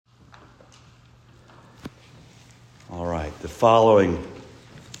The following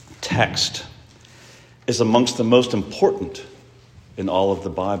text is amongst the most important in all of the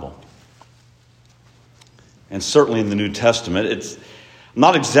Bible. And certainly in the New Testament. I'm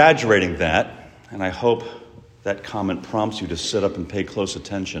not exaggerating that, and I hope that comment prompts you to sit up and pay close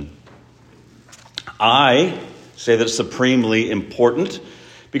attention. I say that it's supremely important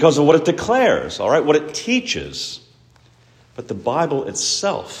because of what it declares, all right, what it teaches. But the Bible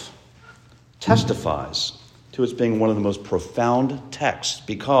itself testifies to its being one of the most profound texts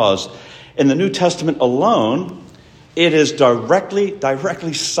because in the New Testament alone, it is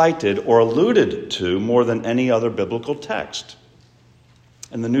directly cited or alluded to more than any other biblical text.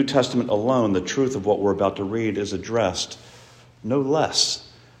 In the New Testament alone, the truth of what we're about to read is addressed no less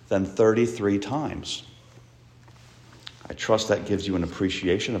than 33 times. I trust that gives you an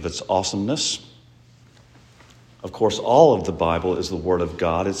appreciation of its awesomeness. Of course, all of the Bible is the Word of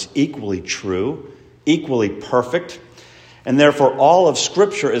God. It's equally true, equally perfect, and therefore all of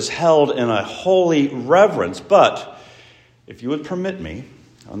Scripture is held in a holy reverence. But if you would permit me,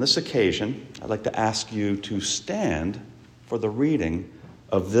 on this occasion, I'd like to ask you to stand for the reading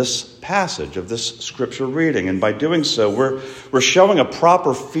of this passage, of this Scripture reading. And by doing so, we're showing a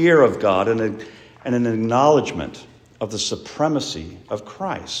proper fear of God and an acknowledgement of the supremacy of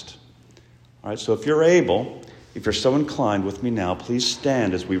Christ. All right, so if you're able, if you're so inclined with me now, please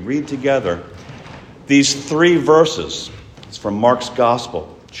stand as we read together these three verses. It's from Mark's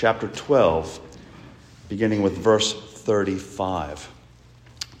Gospel, chapter 12, beginning with verse 35,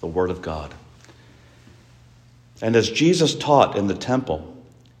 the Word of God. And as Jesus taught in the temple,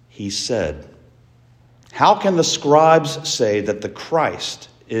 he said, "How can the scribes say that the Christ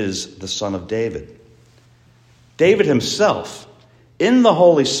is the Son of David? David himself, in the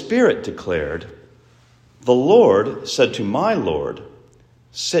Holy Spirit, declared, 'The Lord said to my Lord,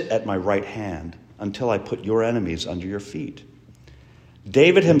 sit at my right hand until I put your enemies under your feet.'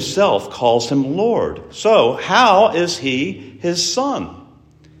 David himself calls him Lord. So how is he his son?"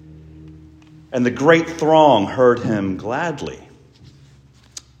 And the great throng heard him gladly.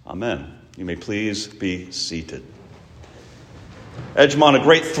 Amen. You may please be seated. Edgemont, a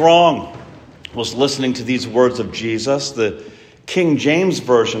great throng was listening to these words of Jesus. The King James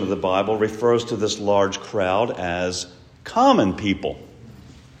Version of the Bible refers to this large crowd as common people.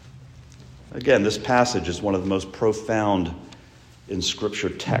 Again, this passage is one of the most profound in Scripture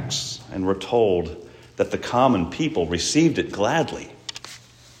texts, and we're told that the common people received it gladly.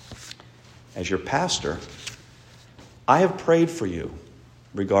 As your pastor, I have prayed for you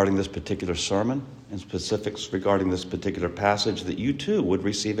regarding this particular sermon and specifics regarding this particular passage, that you too would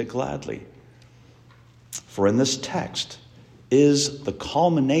receive it gladly. For in this text is the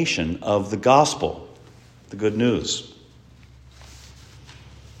culmination of the gospel, the good news.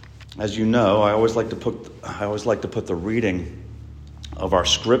 As you know, I always like to put the reading of our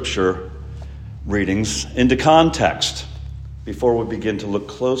Scripture readings into context before we begin to look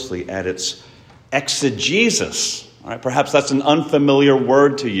closely at its exegesis. All right, perhaps that's an unfamiliar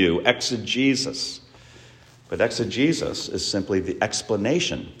word to you, exegesis. But exegesis is simply the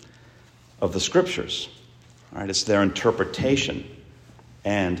explanation of the Scriptures. All right, it's their interpretation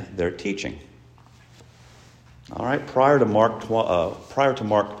and their teaching. All right, prior to Mark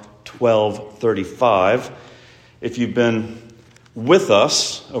 12:35, if you've been with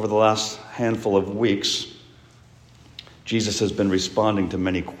us over the last handful of weeks, Jesus has been responding to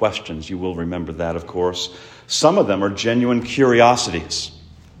many questions. You will remember that, of course. Some of them are genuine curiosities,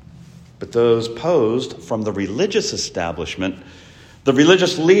 but those posed from the religious establishment, the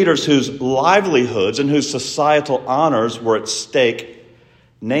religious leaders whose livelihoods and whose societal honors were at stake,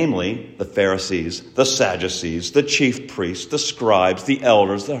 namely the Pharisees, the Sadducees, the chief priests, the scribes, the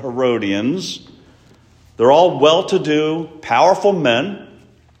elders, the Herodians. They're all well-to-do, powerful men.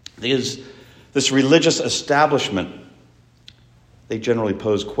 This religious establishment, they generally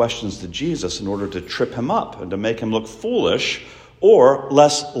pose questions to Jesus in order to trip him up and to make him look foolish or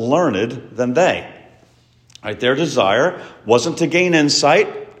less learned than they. Right? Their desire wasn't to gain insight.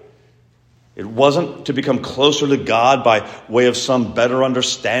 It wasn't to become closer to God by way of some better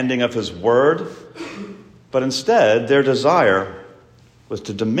understanding of his word. But instead, their desire was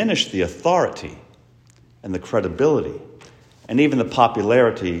to diminish the authority and the credibility and even the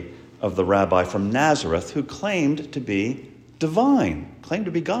popularity of the rabbi from Nazareth who claimed to be divine, claimed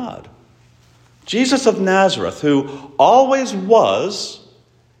to be God. Jesus of Nazareth, who always was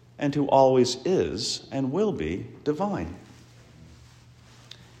and who always is and will be divine.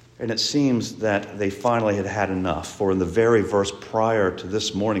 And it seems that they finally had had enough, for in the very verse prior to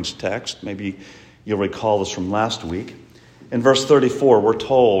this morning's text, maybe you'll recall this from last week, in verse 34, we're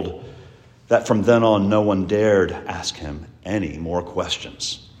told that from then on no one dared ask him any more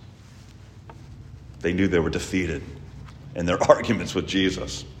questions. They knew they were defeated in their arguments with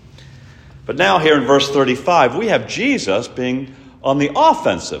Jesus. But now here in verse 35, we have Jesus being on the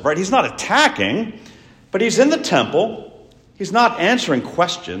offensive, right? He's not attacking, but he's in the temple. He's not answering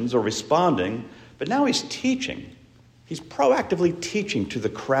questions or responding, but now he's teaching. He's proactively teaching to the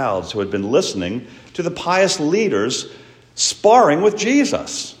crowds who had been listening to the pious leaders sparring with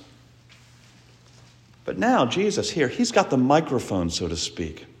Jesus. But now Jesus here, he's got the microphone, so to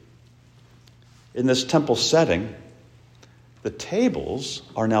speak. In this temple setting, the tables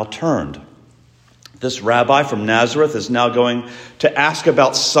are now turned. This rabbi from Nazareth is now going to ask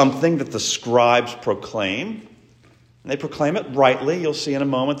about something that the scribes proclaim. And they proclaim it rightly. You'll see in a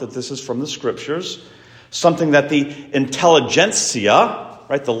moment that this is from the scriptures. Something that the intelligentsia,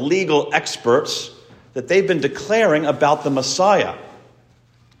 right, the legal experts, that they've been declaring about the Messiah.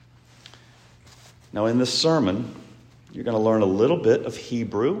 Now in this sermon, you're going to learn a little bit of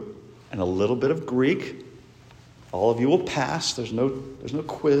Hebrew and a little bit of Greek. All of you will pass. There's no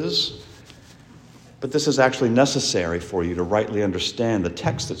quiz. But this is actually necessary for you to rightly understand the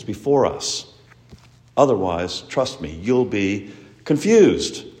text that's before us. Otherwise, trust me, you'll be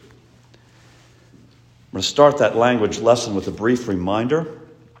confused. I'm going to start that language lesson with a brief reminder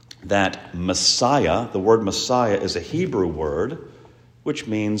that Messiah, the word Messiah, is a Hebrew word which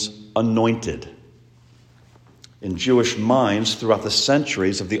means anointed. In Jewish minds throughout the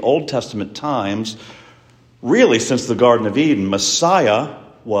centuries of the Old Testament times, really since the Garden of Eden, Messiah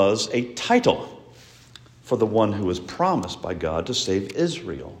was a title for the one who was promised by God to save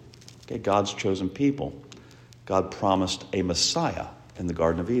Israel. Okay, God's chosen people. God promised a Messiah in the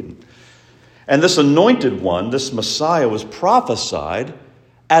Garden of Eden. And this anointed one, this Messiah, was prophesied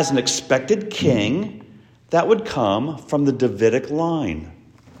as an expected king that would come from the Davidic line.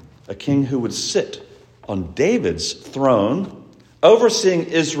 A king who would sit on David's throne, overseeing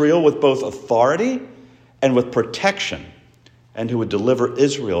Israel with both authority and with protection, and who would deliver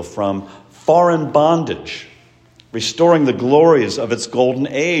Israel from foreign bondage, restoring the glories of its golden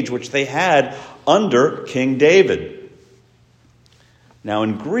age, which they had under King David. Now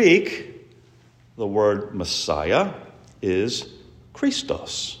in Greek, the word Messiah is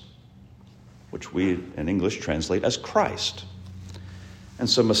Christos, which we in English translate as Christ. And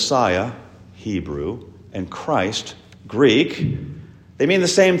so Messiah, Hebrew, and Christ, Greek, they mean the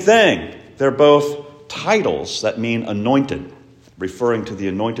same thing. They're both titles that mean anointed, referring to the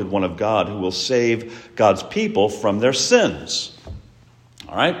anointed one of God who will save God's people from their sins.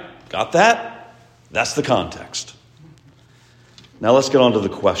 All right, got that? That's the context. Now let's get on to the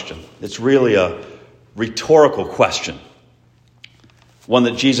question. It's really a rhetorical question, one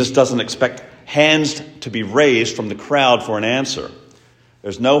that Jesus doesn't expect hands to be raised from the crowd for an answer.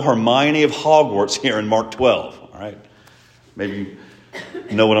 There's no Hermione of Hogwarts here in Mark 12. All right, maybe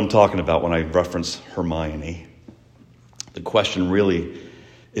you know what I'm talking about when I reference Hermione. The question really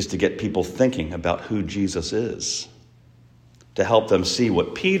is to get people thinking about who Jesus is, to help them see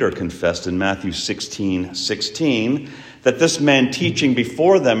what Peter confessed in Matthew 16:16, that this man teaching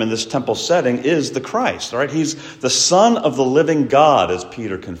before them in this temple setting is the Christ. All right, he's the Son of the living God, as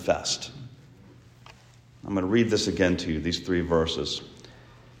Peter confessed. I'm going to read this again to you, these 3 verses.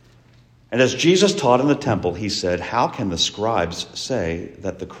 And as Jesus taught in the temple, he said, "How can the scribes say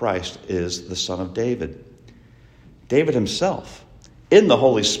that the Christ is the son of David? David himself, in the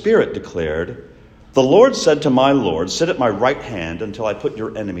Holy Spirit, declared, 'The Lord said to my Lord, sit at my right hand until I put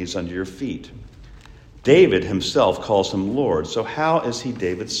your enemies under your feet.' David himself calls him Lord. So how is he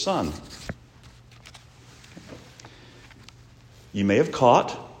David's son?" You may have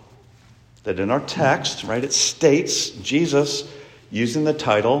caught that in our text, right, it states Jesus using the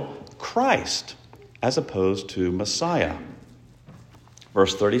title Christ as opposed to Messiah.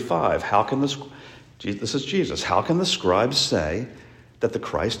 Verse 35, this is Jesus. "How can the scribes say that the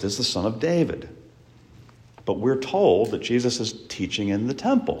Christ is the son of David?" But we're told that Jesus is teaching in the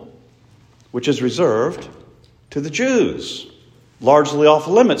temple, which is reserved to the Jews, largely off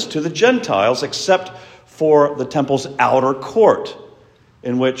limits to the Gentiles, except for the temple's outer court,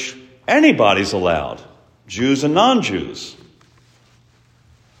 in which anybody's allowed, Jews and non-Jews.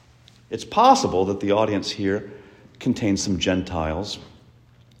 It's possible that the audience here contains some Gentiles,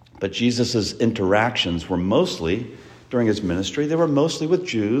 but Jesus' interactions were mostly, during his ministry, they were mostly with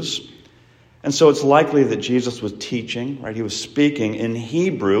Jews. And so it's likely that Jesus was teaching, right? He was speaking in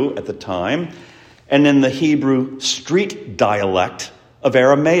Hebrew at the time, and in the Hebrew street dialect of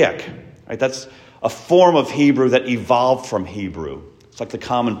Aramaic, right? That's a form of Hebrew that evolved from Hebrew. It's like the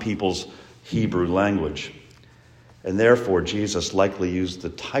common people's Hebrew language. And therefore, Jesus likely used the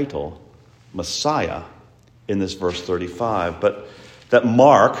title Messiah in this verse 35, but that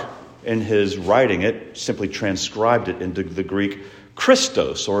Mark, in his writing it, simply transcribed it into the Greek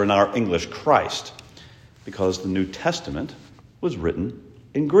Christos, or in our English, Christ, because the New Testament was written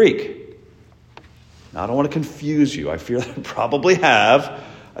in Greek. Now, I don't want to confuse you. I fear that I probably have.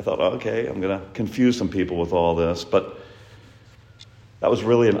 I thought, okay, I'm going to confuse some people with all this, but that was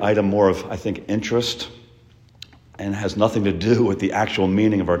really an item more of, I think, interest and has nothing to do with the actual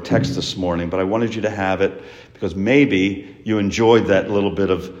meaning of our text this morning, but I wanted you to have it because maybe you enjoyed that little bit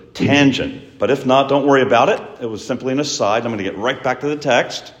of tangent. But if not, don't worry about it. It was simply an aside. I'm going to get right back to the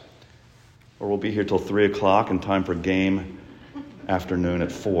text, or we'll be here till 3 o'clock in time for game afternoon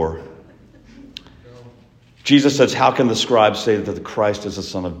at 4. Jesus says, how can the scribes say that the Christ is the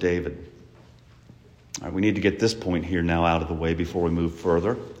son of David? All right, we need to get this point here now out of the way before we move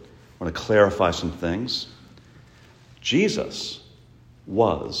further. I want to clarify some things. Jesus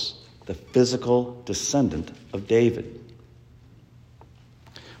was the physical descendant of David.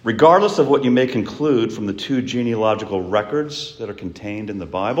 Regardless of what you may conclude from the 2 genealogical records that are contained in the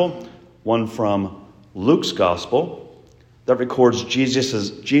Bible, one from Luke's gospel that records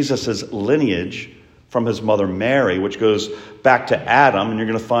Jesus's lineage from his mother Mary, which goes back to Adam, and you're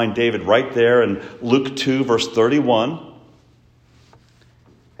going to find David right there in Luke 2, verse 31.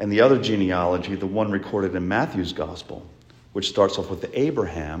 And the other genealogy, the one recorded in Matthew's gospel, which starts off with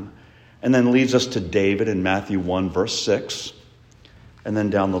Abraham and then leads us to David in Matthew 1, verse 6, and then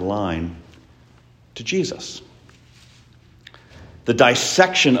down the line to Jesus. The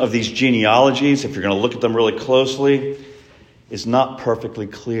dissection of these genealogies, if you're going to look at them really closely, is not perfectly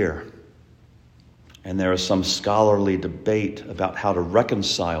clear. And there is some scholarly debate about how to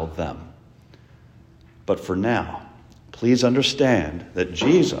reconcile them. But for now, please understand that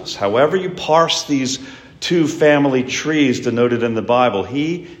Jesus, however you parse these 2 family trees denoted in the Bible,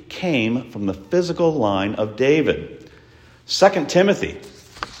 he came from the physical line of David. 2 Timothy,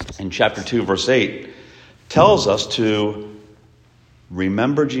 in chapter 2, verse 8, tells us to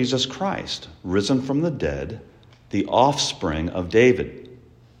remember Jesus Christ, risen from the dead, the offspring of David.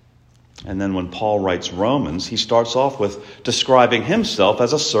 And then when Paul writes Romans, he starts off with describing himself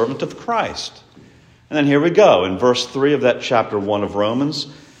as a servant of Christ. And then here we go. In verse 3 of that chapter 1 of Romans,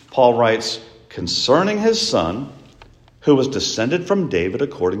 Paul writes, concerning his son, who was descended from David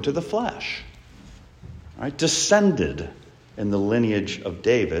according to the flesh. All right, descended in the lineage of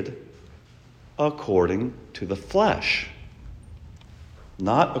David according to the flesh.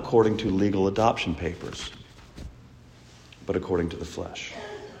 Not according to legal adoption papers, but according to the flesh.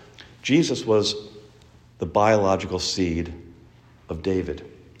 Jesus was the biological seed of David,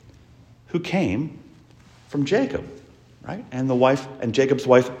 who came from Jacob, right? And Jacob's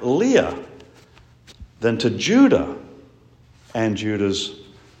wife Leah, then to Judah, and Judah's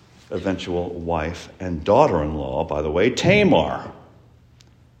eventual wife and daughter-in-law, by the way, Tamar.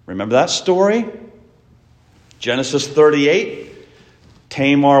 Remember that story? Genesis 38.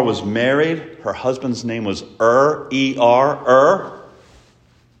 Tamar was married. Her husband's name was Er.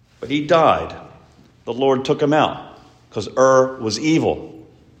 But he died. The Lord took him out because was evil.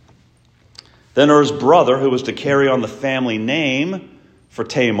 Then Er's brother, who was to carry on the family name for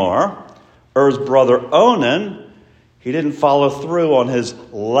Tamar, Er's brother Onan, he didn't follow through on his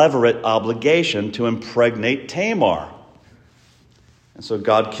levirate obligation to impregnate Tamar. And so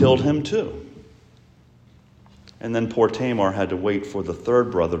God killed him too. And then poor Tamar had to wait for the 3rd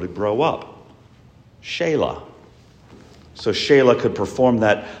brother to grow up, Shelah. So Shelah could perform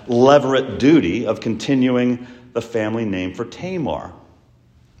that levirate duty of continuing the family name for Tamar.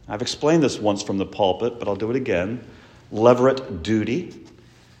 I've explained this once from the pulpit, but I'll do it again. Levirate duty.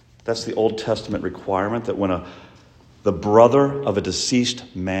 That's the Old Testament requirement that when the brother of a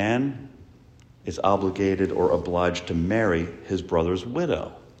deceased man is obligated or obliged to marry his brother's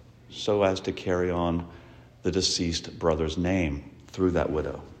widow so as to carry on the deceased brother's name through that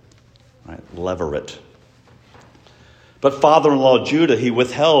widow. Right? Levirate. But father-in-law Judah, he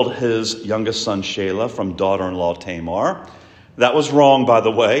withheld his youngest son Shelah from daughter-in-law Tamar. That was wrong, by the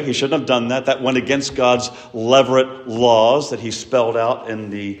way. He shouldn't have done that. That went against God's levirate laws that he spelled out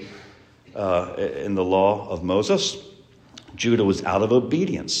in the law of Moses. Judah was out of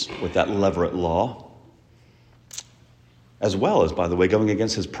obedience with that levirate law, as well as, by the way, going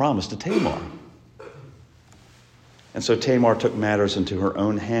against his promise to Tamar. And so Tamar took matters into her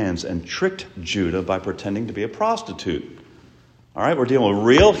own hands and tricked Judah by pretending to be a prostitute. All right, we're dealing with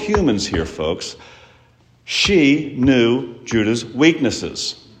real humans here, folks. She knew Judah's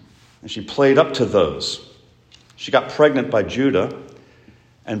weaknesses, and she played up to those. She got pregnant by Judah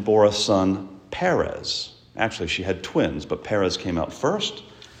and bore a son, Perez. Actually, she had twins, but Perez came out first.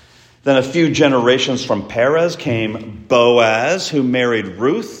 Then a few generations from Perez came Boaz, who married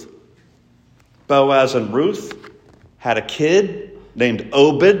Ruth. Boaz and Ruth had a kid named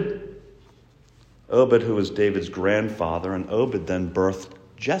Obed. Obed, who was David's grandfather, and Obed then birthed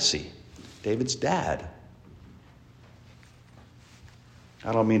Jesse, David's dad.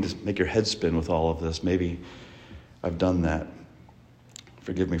 I don't mean to make your head spin with all of this. Maybe I've done that.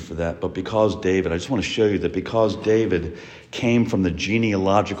 Forgive me for that. But because David, I just want to show you that because David came from the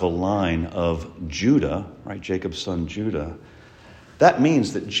genealogical line of Judah, right, Jacob's son Judah, that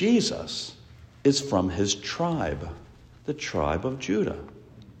means that Jesus is from his tribe, the tribe of Judah.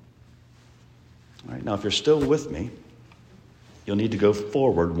 All right, now if you're still with me, you'll need to go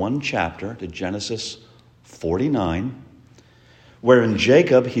forward one chapter to Genesis 49, wherein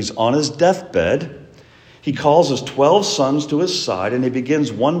Jacob, he's on his deathbed. He calls his 12 sons to his side, and he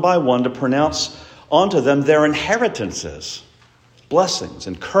begins one by one to pronounce onto them their inheritances, blessings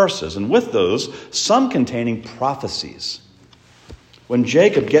and curses, and with those, some containing prophecies. When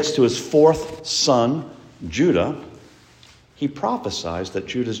Jacob gets to his fourth son, Judah, he prophesies that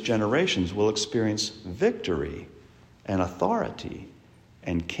Judah's generations will experience victory and authority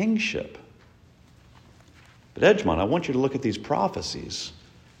and kingship. But Edgemont, I want you to look at these prophecies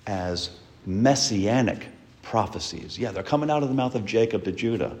as messianic prophecies. Yeah, they're coming out of the mouth of Jacob to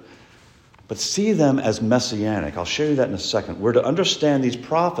Judah. But see them as messianic. I'll show you that in a second. We're to understand these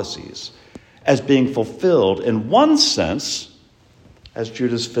prophecies as being fulfilled in one sense as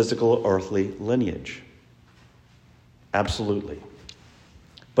Judah's physical earthly lineage. Absolutely.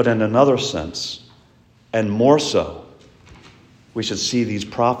 But in another sense, and more so, we should see these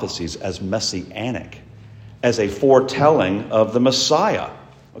prophecies as messianic, as a foretelling of the Messiah.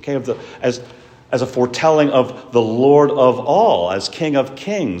 Okay, as a foretelling of the Lord of all, as King of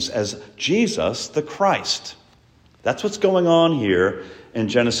Kings, as Jesus the Christ. That's what's going on here in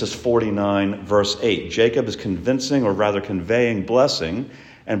Genesis 49, verse 8. Jacob is convincing, or rather conveying, blessing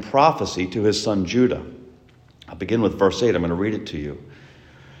and prophecy to his son Judah. I'll begin with verse 8. I'm going to read it to you.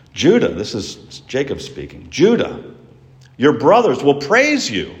 Judah, this is Jacob speaking. Judah, your brothers will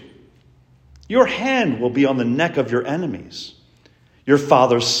praise you. Your hand will be on the neck of your enemies. Your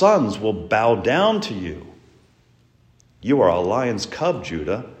father's sons will bow down to you. You are a lion's cub,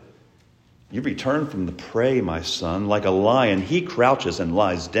 Judah. You return from the prey, my son. Like a lion, he crouches and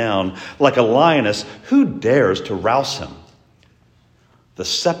lies down. Like a lioness, who dares to rouse him? The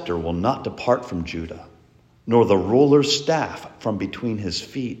scepter will not depart from Judah, nor the ruler's staff from between his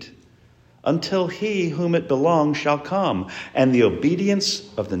feet, until he whom it belongs shall come, and the obedience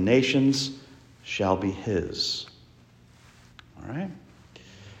of the nations shall be his. All right?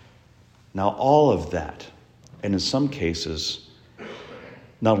 Now, all of that, and in some cases,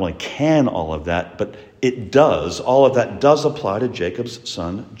 not only can all of that, but all of that does apply to Jacob's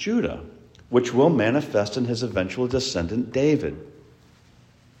son Judah, which will manifest in his eventual descendant David.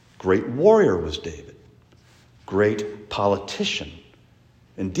 Great warrior was David. Great politician.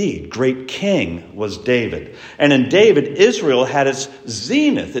 Indeed, great king was David. And in David, Israel had its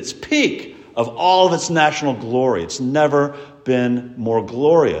zenith, its peak of all of its national glory. It's never been more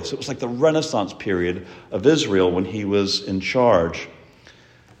glorious. It was like the Renaissance period of Israel when he was in charge.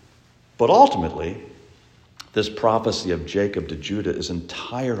 But ultimately, this prophecy of Jacob to Judah is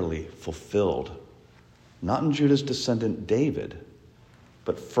entirely fulfilled. Not in Judah's descendant David,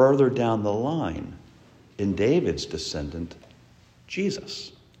 but further down the line in David's descendant,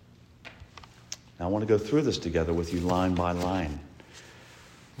 Jesus. Now I want to go through this together with you line by line.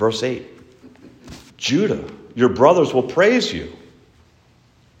 Verse 8. Judah, your brothers will praise you.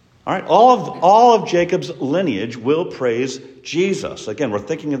 All right, all of Jacob's lineage will praise Jesus. Again, we're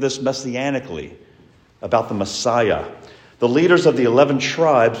thinking of this messianically, about the Messiah. The leaders of the 11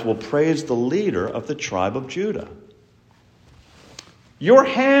 tribes will praise the leader of the tribe of Judah. Your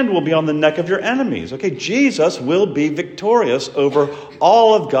hand will be on the neck of your enemies. Okay, Jesus will be victorious over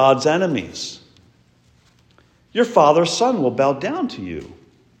all of God's enemies. Your father's son will bow down to you.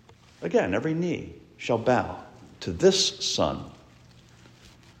 Again, every knee shall bow to this son.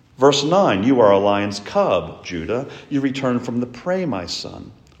 Verse 9, you are a lion's cub, Judah. You return from the prey, my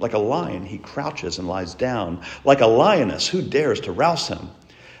son. Like a lion, he crouches and lies down. Like a lioness, who dares to rouse him?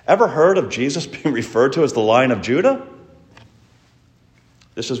 Ever heard of Jesus being referred to as the Lion of Judah?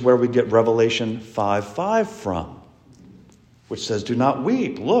 This is where we get Revelation 5:5 from, which says, do not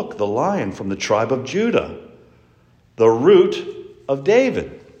weep. Look, the lion from the tribe of Judah, the root of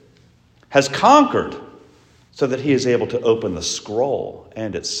David, has conquered so that he is able to open the scroll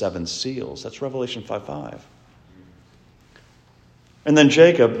and its 7 seals. That's Revelation 5:5. And then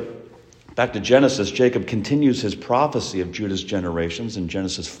Jacob Back to Genesis, Jacob continues his prophecy of Judah's generations in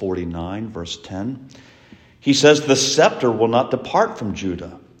Genesis 49, verse 10. He says, "The scepter will not depart from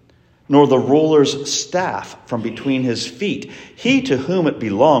Judah, nor the ruler's staff from between his feet. He to whom it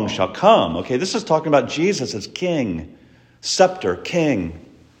belongs shall come." Okay, this is talking about Jesus as king, scepter, king,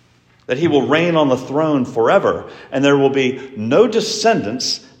 that he will reign on the throne forever, and there will be no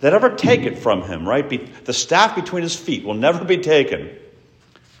descendants that ever take it from him, right? The staff between his feet will never be taken.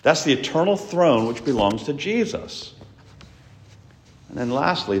 That's the eternal throne which belongs to Jesus. And then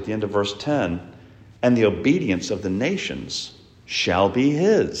lastly, at the end of verse 10, "And the obedience of the nations shall be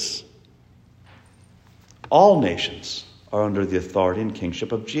his." All nations are under the authority and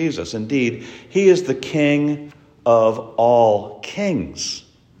kingship of Jesus. Indeed, he is the King of all kings,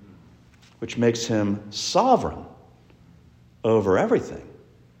 which makes him sovereign over everything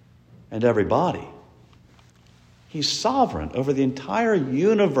and everybody. He's sovereign over the entire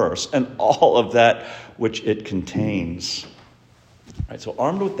universe and all of that which it contains. All right, so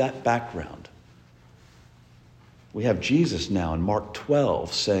armed with that background, we have Jesus now in Mark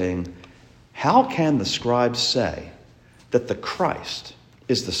 12 saying, "How can the scribes say that the Christ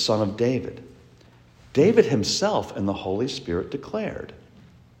is the son of David? David himself and the Holy Spirit declared."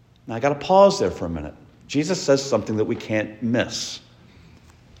 Now I got to pause there for a minute. Jesus says something that we can't miss.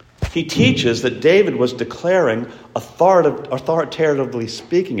 He teaches that David was declaring, authoritatively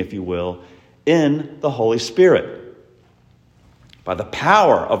speaking, if you will, in the Holy Spirit. By the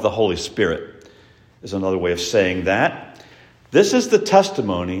power of the Holy Spirit is another way of saying that. This is the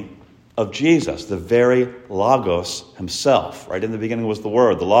testimony of Jesus, the very Logos himself. Right in the beginning was the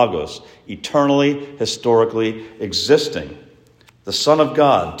Word, the Logos, eternally, historically existing. The Son of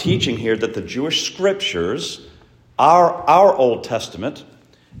God, teaching here that the Jewish scriptures, our Old Testament,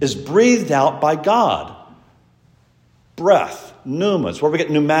 is breathed out by God. Breath, pneuma, where we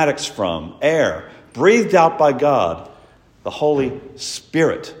get pneumatics from, air, breathed out by God. The Holy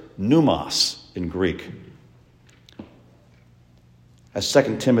Spirit, pneumos in Greek. As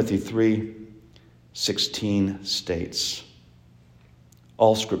 2 Timothy 3:16 states,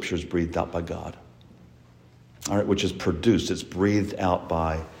 all scripture is breathed out by God. All right, which is produced, it's breathed out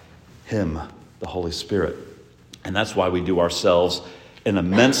by him, the Holy Spirit. And that's why we do ourselves an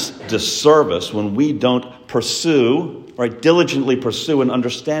immense disservice when we don't diligently pursue an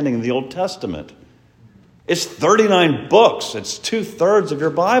understanding of the Old Testament. It's 39 books. It's 2/3 of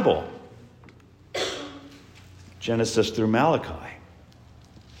your Bible. Genesis through Malachi.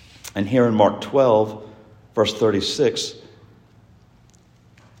 And here in Mark 12, verse 36,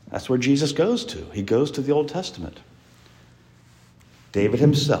 that's where Jesus goes to. He goes to the Old Testament. David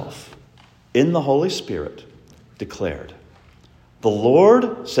himself, in the Holy Spirit, declared, "The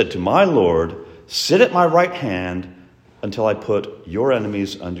Lord said to my Lord, sit at my right hand until I put your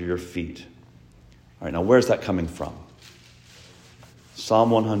enemies under your feet." All right, now where's that coming from?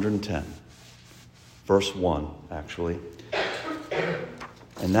 Psalm 110, verse 1, actually.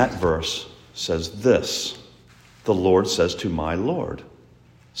 And that verse says this, "The Lord says to my Lord,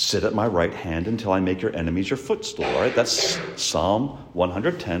 sit at my right hand until I make your enemies your footstool." All right, that's Psalm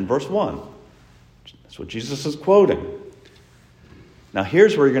 110, verse 1. That's what Jesus is quoting. Now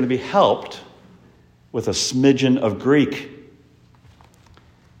here's where you're going to be helped with a smidgen of Greek.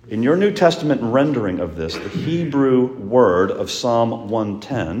 In your New Testament rendering of this, the Hebrew word of Psalm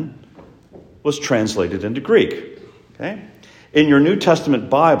 110 was translated into Greek. Okay? In your New Testament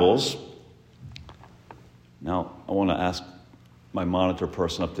Bibles, now I want to ask my monitor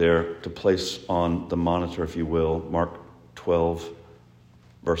person up there to place on the monitor, if you will, Mark 12,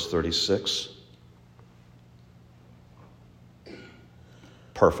 verse 36.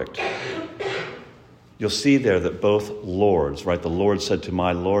 Perfect. You'll see there that both Lords, right? The Lord said to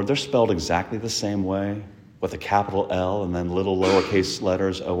my Lord, they're spelled exactly the same way, with a capital L and then little lowercase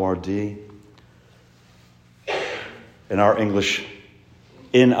letters O-R-D. In our English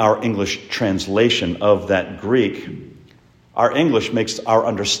translation of that Greek, our English makes our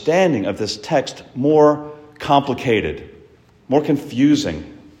understanding of this text more complicated, more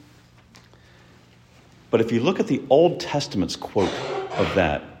confusing. But if you look at the Old Testament's quote of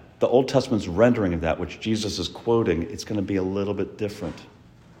that, the Old Testament's rendering of that, which Jesus is quoting, it's going to be a little bit different.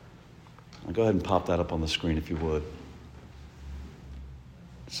 I'll go ahead and pop that up on the screen if you would.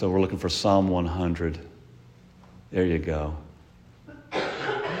 So we're looking for Psalm 100. There you go.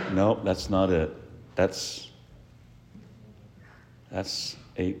 Nope, that's not it. That's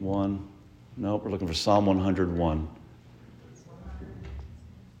 8:1. Nope, we're looking for Psalm 101.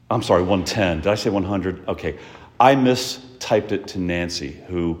 I'm sorry, 110. Did I say 100? Okay. I mistyped it to Nancy,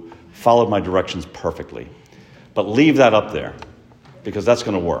 who followed my directions perfectly. But leave that up there, because that's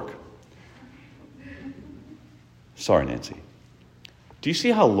going to work. Sorry, Nancy. Do you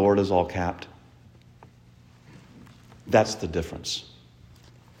see how Lord is all capped? That's the difference.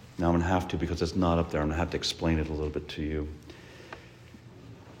 Now I'm going to have to, because it's not up there, I'm going to have to explain it a little bit to you.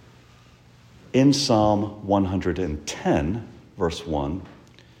 In Psalm 110, verse 1,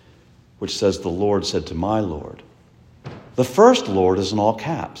 which says, the Lord said to my Lord. The first Lord is in all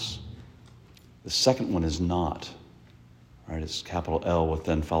caps. The second one is not. Right? It's capital L with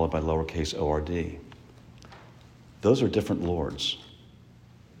then followed by lowercase O-R-D. Those are different Lords.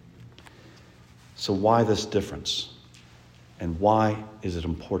 So why this difference? And why is it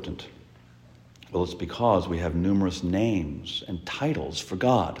important? Well, it's because we have numerous names and titles for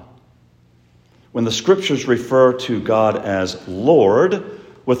God. When the scriptures refer to God as Lord,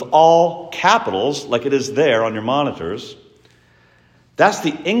 with all capitals, like it is there on your monitors, that's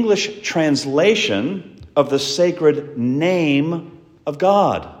the English translation of the sacred name of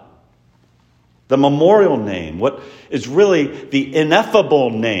God. The memorial name, what is really the ineffable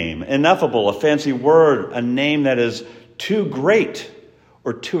name. Ineffable, a fancy word, a name that is too great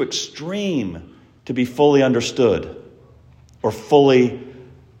or too extreme to be fully understood or fully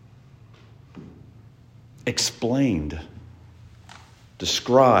explained,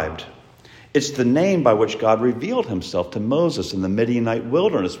 described. It's the name by which God revealed himself to Moses in the Midianite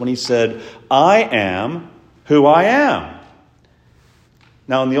wilderness when he said, I am who I am.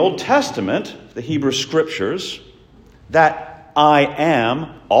 Now, in the Old Testament, the Hebrew Scriptures, that I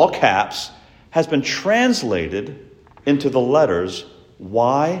am, all caps, has been translated into the letters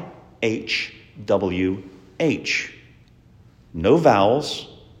YHWH. No vowels,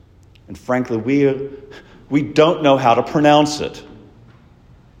 and frankly, we don't know how to pronounce it.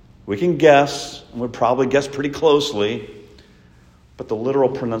 We can guess, and we'll probably guess pretty closely, but the literal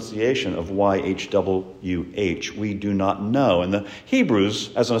pronunciation of YHWH, we do not know. And the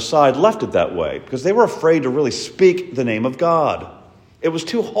Hebrews, as an aside, left it that way because they were afraid to really speak the name of God. It was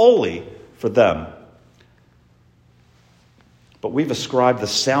too holy for them. But we've ascribed the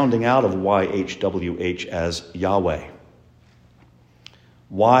sounding out of YHWH as Yahweh.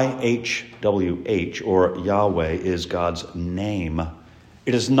 YHWH, or Yahweh, is God's name.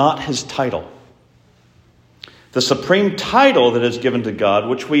 It is not his title. The supreme title that is given to God,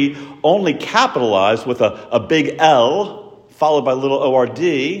 which we only capitalize with a big L followed by little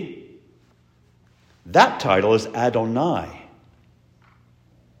O-R-D, that title is Adonai,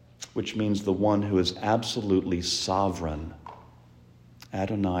 which means the one who is absolutely sovereign.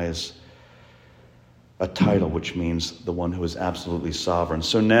 Adonai is a title which means the one who is absolutely sovereign.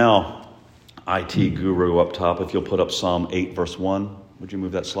 So now, IT guru up top, if you'll put up Psalm 8, verse 1. Would you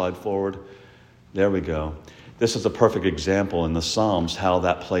move that slide forward? There we go. This is a perfect example in the Psalms how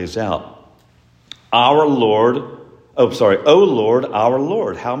that plays out. O Lord, our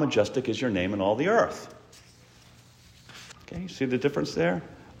Lord, how majestic is your name in all the earth. Okay, you see the difference there?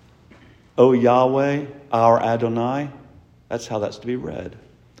 O Yahweh, our Adonai. That's how that's to be read.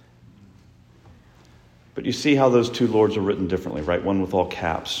 But you see how those two Lords are written differently, right? One with all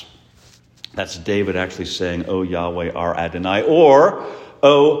caps. That's David actually saying, O Yahweh, our Adonai, or,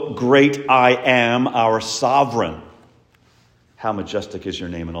 O great I am, our sovereign. How majestic is your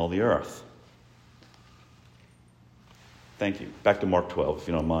name in all the earth. Thank you. Back to Mark 12, if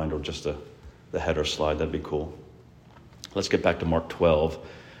you don't mind, or just the header slide, that'd be cool. Let's get back to Mark 12,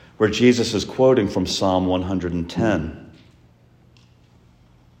 where Jesus is quoting from Psalm 110.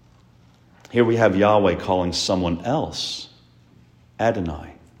 Here we have Yahweh calling someone else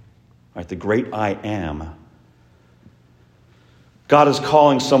Adonai, right? The great I am. God is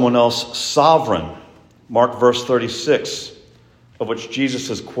calling someone else sovereign. Mark verse 36, of which Jesus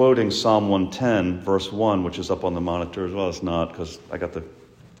is quoting Psalm 110, verse 1, which is up on the monitor as well. It's not, because I got the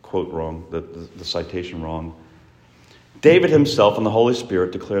quote wrong, the citation wrong. David himself and the Holy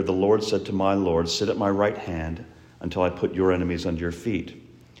Spirit declared, the Lord said to my Lord, sit at my right hand until I put your enemies under your feet.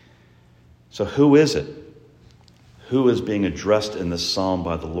 So who is it? Who is being addressed in this psalm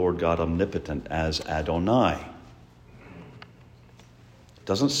by the Lord God Omnipotent as Adonai? It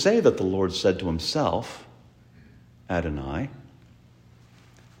doesn't say that the Lord said to himself, Adonai.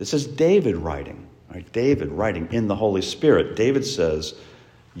 This is David writing. Right? David writing in the Holy Spirit. David says,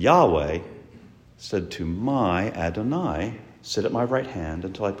 Yahweh said to my Adonai, sit at my right hand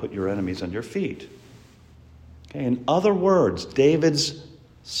until I put your enemies under your feet. Okay, in other words, David's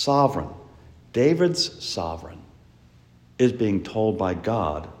sovereign is being told by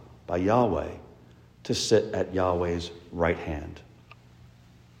God, by Yahweh, to sit at Yahweh's right hand.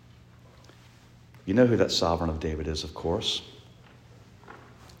 You know who that sovereign of David is, of course.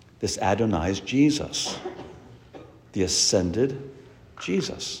 This Adonai is Jesus, the ascended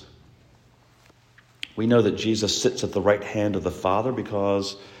Jesus. We know that Jesus sits at the right hand of the Father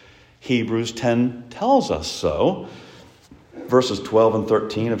because Hebrews 10 tells us so. Verses 12 and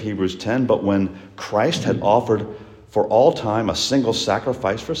 13 of Hebrews 10, but when Christ had offered for all time a single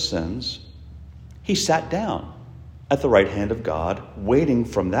sacrifice for sins, he sat down at the right hand of God, waiting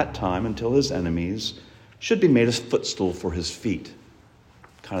from that time until his enemies should be made a footstool for his feet.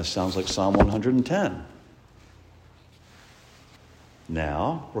 Kind of sounds like Psalm 110.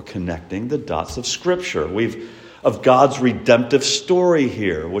 Now we're connecting the dots of Scripture. Of God's redemptive story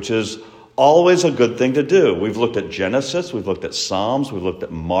here, which is always a good thing to do. We've looked at Genesis, we've looked at Psalms, we've looked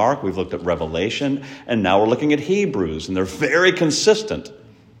at Mark, we've looked at Revelation, and now we're looking at Hebrews, and they're very consistent.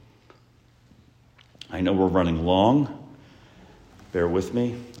 I know we're running long. Bear with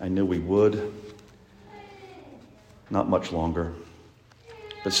me. I knew we would. Not much longer.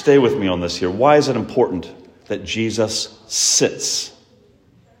 But stay with me on this here. Why is it important that Jesus sits?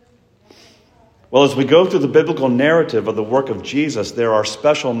 Well, as we go through the biblical narrative of the work of Jesus, there are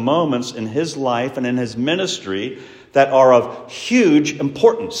special moments in his life and in his ministry that are of huge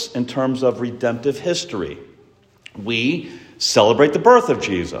importance in terms of redemptive history. We celebrate the birth of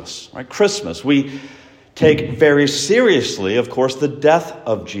Jesus, right? Christmas. We take very seriously, of course, the death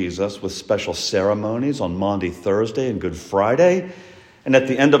of Jesus with special ceremonies on Maundy Thursday and Good Friday. And at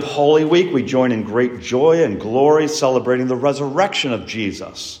the end of Holy Week, we join in great joy and glory celebrating the resurrection of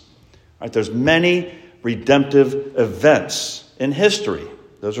Jesus. Right, there's many redemptive events in history.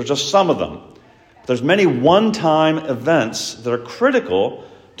 Those are just some of them. There's many one-time events that are critical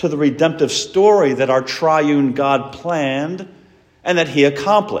to the redemptive story that our triune God planned and that he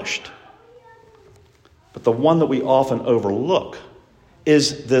accomplished. But the one that we often overlook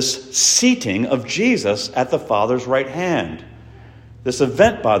is this seating of Jesus at the Father's right hand. This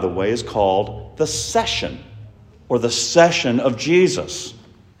event, by the way, is called the Session, or the Session of Jesus.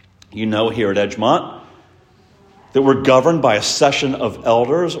 You know here at Edgemont that we're governed by a session of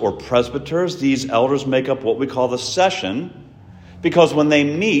elders or presbyters. These elders make up what we call the session because when they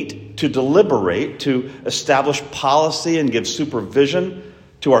meet to deliberate, to establish policy and give supervision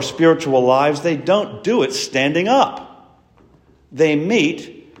to our spiritual lives, they don't do it standing up. They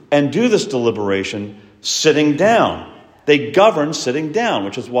meet and do this deliberation sitting down. They govern sitting down,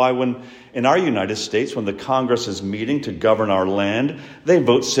 which is why when in our United States, when the Congress is meeting to govern our land, they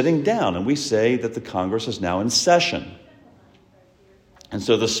vote sitting down, and we say that the Congress is now in session. And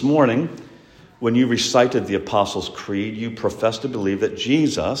so this morning, when you recited the Apostles' Creed, you professed to believe that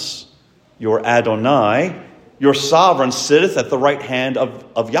Jesus, your Adonai, your sovereign, sitteth at the right hand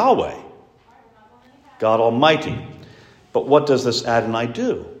of Yahweh, God Almighty. But what does this Adonai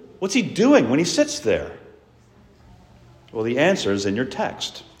do? What's he doing when he sits there? Well, the answer is in your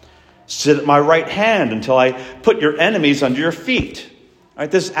text. Sit at my right hand until I put your enemies under your feet. All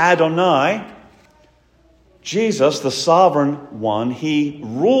right, this Adonai, Jesus, the sovereign one, he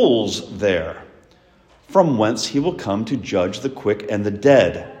rules there, from whence he will come to judge the quick and the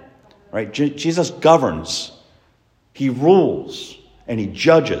dead. Right? Jesus governs. He rules and he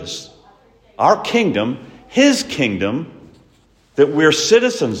judges. Our kingdom, his kingdom that we're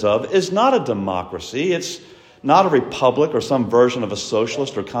citizens of, is not a democracy. It's not a republic or some version of a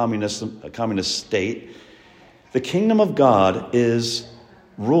socialist or communist state. The kingdom of God is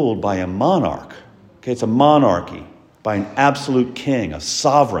ruled by a monarch. Okay, it's a monarchy by an absolute king, a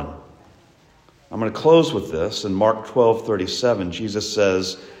sovereign. I'm going to close with this. In Mark 12:37, Jesus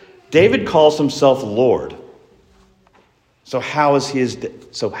says, David calls himself Lord. So how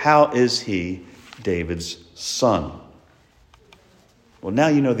is he David's son? Well, now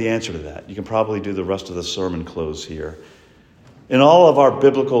you know the answer to that. You can probably do the rest of the sermon close here. In all of our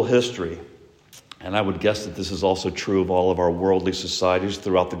biblical history, and I would guess that this is also true of all of our worldly societies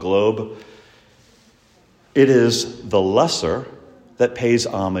throughout the globe, it is the lesser that pays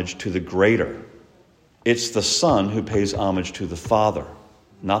homage to the greater. It's the son who pays homage to the father,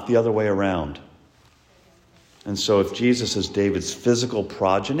 not the other way around. And so if Jesus is David's physical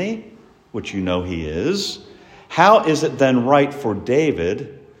progeny, which you know he is, how is it then right for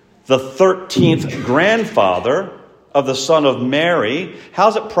David, the 13th grandfather of the son of Mary, how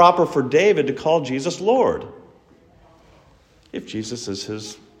is it proper for David to call Jesus Lord? If Jesus is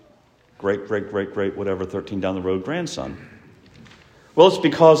his great, whatever, 13 down the road grandson. Well, it's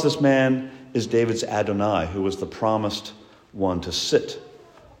because this man is David's Adonai, who was the promised one to sit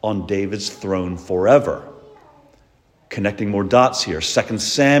on David's throne forever. Connecting more dots here. 2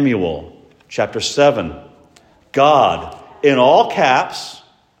 Samuel chapter 7. God, in all caps,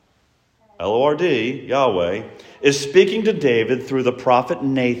 L-O-R-D, Yahweh, is speaking to David through the prophet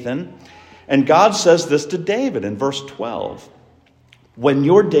Nathan. And God says this to David in verse 12. When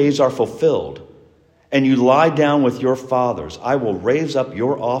your days are fulfilled and you lie down with your fathers, I will raise up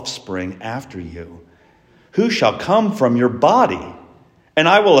your offspring after you, who shall come from your body, and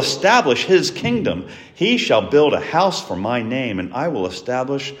I will establish his kingdom. He shall build a house for my name, and I will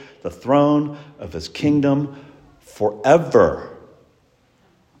establish the throne of his kingdom forever.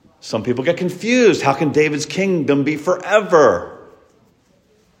 Some people get confused. How can David's kingdom be forever?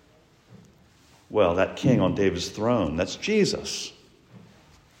 Well, that king on David's throne, that's Jesus.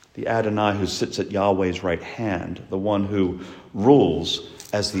 The Adonai who sits at Yahweh's right hand, the one who rules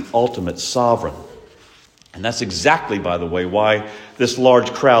as the ultimate sovereign. And that's exactly, by the way, why this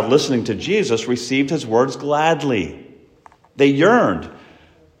large crowd listening to Jesus received his words gladly. They yearned.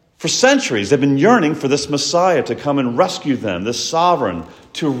 For centuries, they've been yearning for this Messiah to come and rescue them, this sovereign,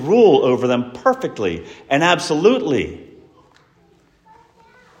 to rule over them perfectly and absolutely.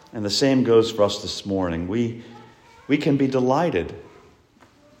 And the same goes for us this morning. We can be delighted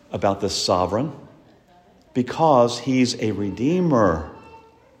about this sovereign because he's a redeemer.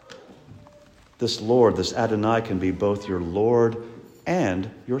 This Lord, this Adonai, can be both your Lord and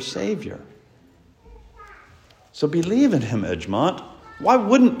your Savior. So believe in him, Edgemont. Why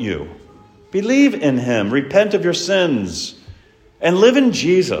wouldn't you? Believe in him, repent of your sins, and live in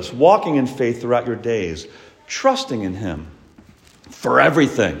Jesus, walking in faith throughout your days, trusting in him for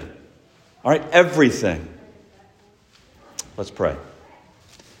everything. All right, everything. Let's pray.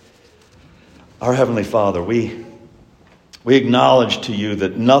 Our Heavenly Father, we acknowledge to you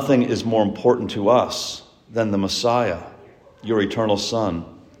that nothing is more important to us than the Messiah, your eternal Son.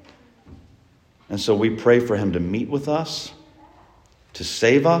 And so we pray for him to meet with us, to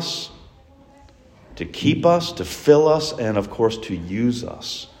save us, to keep us, to fill us, and of course to use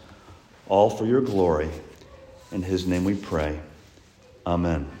us, all for your glory. In his name we pray.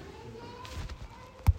 Amen.